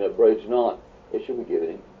liberally and upbraids not, it shall be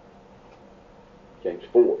given him. James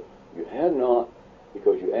 4, you have not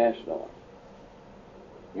because you ask not.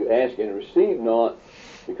 You ask and receive not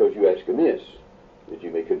because you ask amiss, that you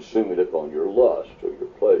may consume it upon your lust or your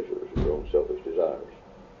pleasures or your own selfish desires.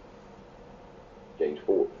 James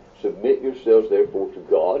 4. Submit yourselves therefore to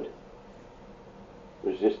God.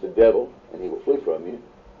 Resist the devil, and he will flee from you.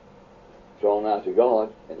 Draw nigh to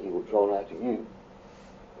God, and he will draw nigh to you.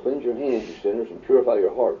 Cleanse your hands, you sinners, and purify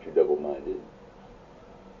your hearts, you double-minded.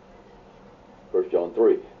 1 John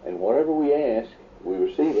 3. And whatever we ask, we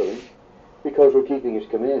receive of him, because we're keeping his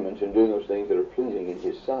commandments and doing those things that are pleasing in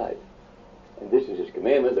his sight. And this is his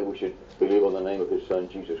commandment, that we should believe on the name of his Son,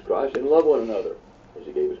 Jesus Christ, and love one another, as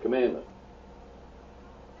he gave us commandment.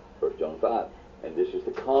 1 John 5. And this is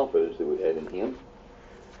the confidence that we have in him,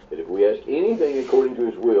 that if we ask anything according to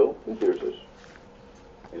his will, he hears us.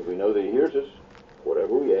 And if we know that he hears us,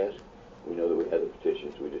 whatever we ask, we know that we have the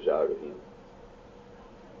petitions we desired of him.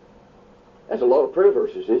 That's a lot of prayer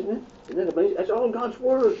verses, isn't it? Isn't that amazing? That's all in God's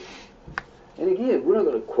Word. And again, we're not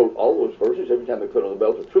going to quote all those verses every time we put on the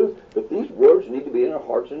belt of truth, but these words need to be in our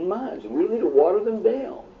hearts and minds, and we don't need to water them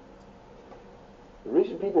down. The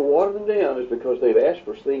reason people water them down is because they've asked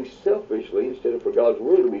for things selfishly instead of for God's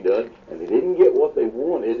will to be done, and they didn't get what they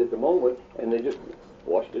wanted at the moment, and they just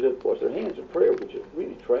washed their hands in prayer, which is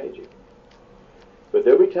really tragic. But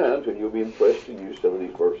there'll be times when you'll be impressed to use some of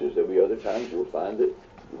these verses. There'll be other times you'll find that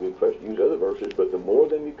you'll be impressed to use other verses, but the more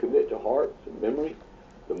of them you commit to heart, to memory,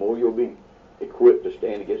 the more you'll be equipped to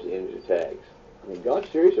stand against the enemy's attacks. I mean, God's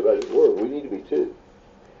serious about his Word. We need to be too.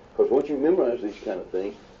 Because once you memorize these kind of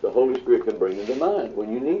things, the Holy Spirit can bring them to mind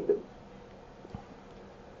when you need them.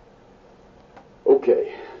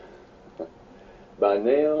 Okay. By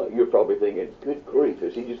now, you're probably thinking, good grief,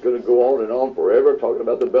 is he just going to go on and on forever talking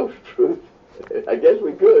about the belt of truth? I guess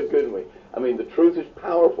we could, couldn't we? I mean, the truth is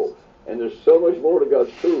powerful, and there's so much more to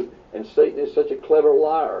God's truth, and Satan is such a clever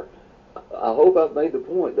liar. I hope I've made the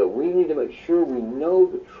point that we need to make sure we know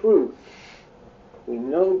the truth. We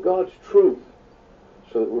know God's truth,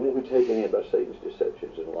 so that we won't be taken in by Satan's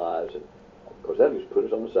deceptions and lies, and because that just put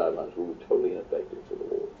us on the sidelines. We were totally ineffective for the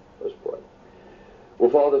Lord. Let's pray. Well,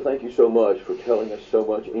 Father, thank you so much for telling us so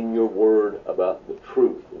much in your Word about the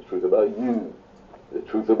truth about you, the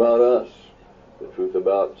truth about us, the truth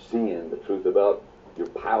about sin, the truth about your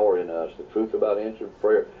power in us, the truth about answered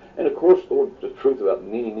prayer, and of course, Lord, the truth about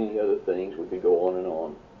many, many other things. We could go on and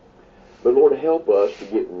on. But Lord, help us to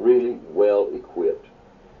get really well equipped.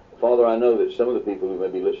 Father, I know that some of the people who may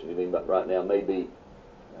be listening to me right now may be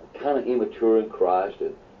kind of immature in Christ,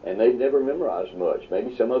 and they've never memorized much.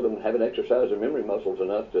 Maybe some of them haven't exercised their memory muscles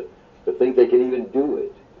enough to think they can even do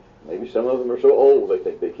it. Maybe some of them are so old they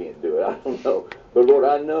think they can't do it. I don't know. But Lord,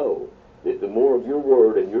 I know that the more of your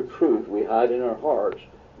Word and your truth we hide in our hearts,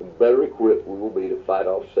 the better equipped we will be to fight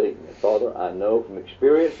off Satan. And Father, I know from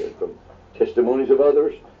experience and from testimonies of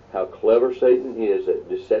others how clever Satan is at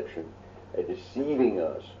deception, at deceiving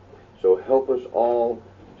us. So help us all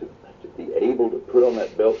to be able to put on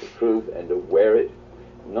that belt of truth and to wear it,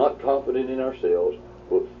 not confident in ourselves,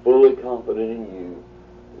 but fully confident in you,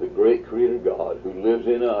 the great Creator God who lives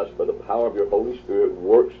in us by the power of your Holy Spirit,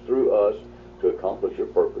 works through us to accomplish your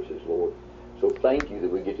purposes, Lord. So thank you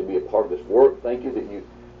that we get to be a part of this work. Thank you that you've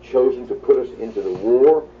chosen to put us into the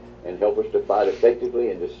war and help us to fight effectively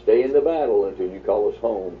and to stay in the battle until you call us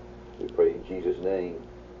home. We pray in Jesus' name.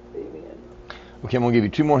 Amen. Okay, I'm going to give you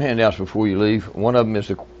two more handouts before you leave. One of them is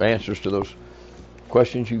the answers to those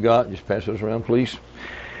questions you got. Just pass those around, please.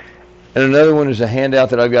 And another one is a handout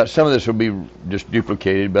that I've got. Some of this will be just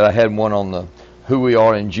duplicated, but I had one on the who we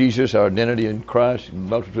are in Jesus, our identity in Christ,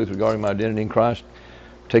 belt of truth regarding my identity in Christ.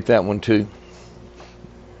 Take that one too.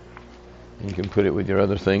 You can put it with your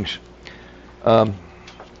other things.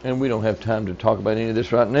 And we don't have time to talk about any of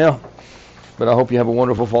this right now, but I hope you have a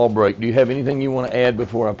wonderful fall break. Do you have anything you want to add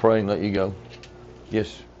before I pray and let you go?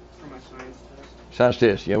 Yes. For my science test. Science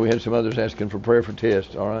test. Yeah, we had some others asking for prayer for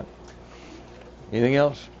tests. All right. Anything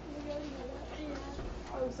else?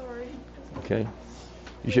 Oh, sorry. Okay.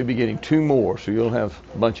 You should be getting 2 more, so you'll have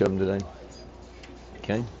a bunch of them today.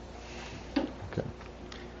 Okay? Okay.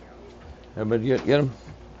 Everybody get them?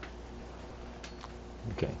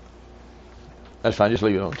 Okay. That's fine. Just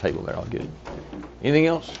leave it on the table there. I'll get it. Anything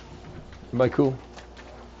else? Everybody cool?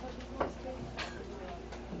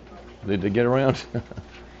 Did they get around?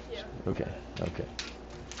 Yeah. Okay. Okay.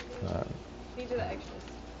 These are the extras.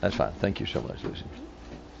 That's fine. Thank you so much, Lucy.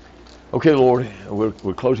 Okay, Lord, we're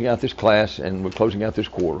closing out this class and we're closing out this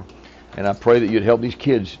quarter. And I pray that you'd help these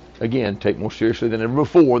kids, again, take more seriously than ever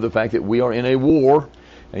before the fact that we are in a war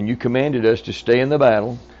and you commanded us to stay in the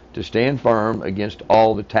battle, to stand firm against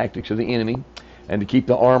all the tactics of the enemy, and to keep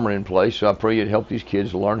the armor in place. So I pray you'd help these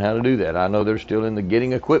kids learn how to do that. I know they're still in the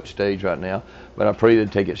getting equipped stage right now, but I pray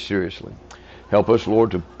they'd take it seriously. Help us,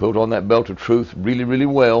 Lord, to put on that belt of truth really, really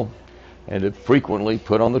well, and to frequently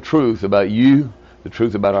put on the truth about you, the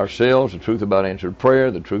truth about ourselves, the truth about answered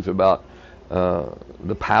prayer, the truth about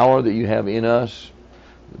the power that you have in us.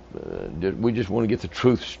 We just want to get the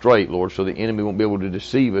truth straight, Lord, so the enemy won't be able to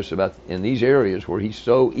deceive us about in these areas where he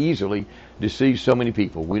so easily deceives so many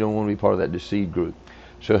people. We don't want to be part of that deceived group.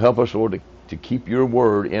 So help us, Lord, to keep your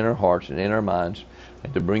word in our hearts and in our minds,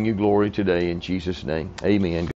 and to bring you glory today in Jesus' name. Amen.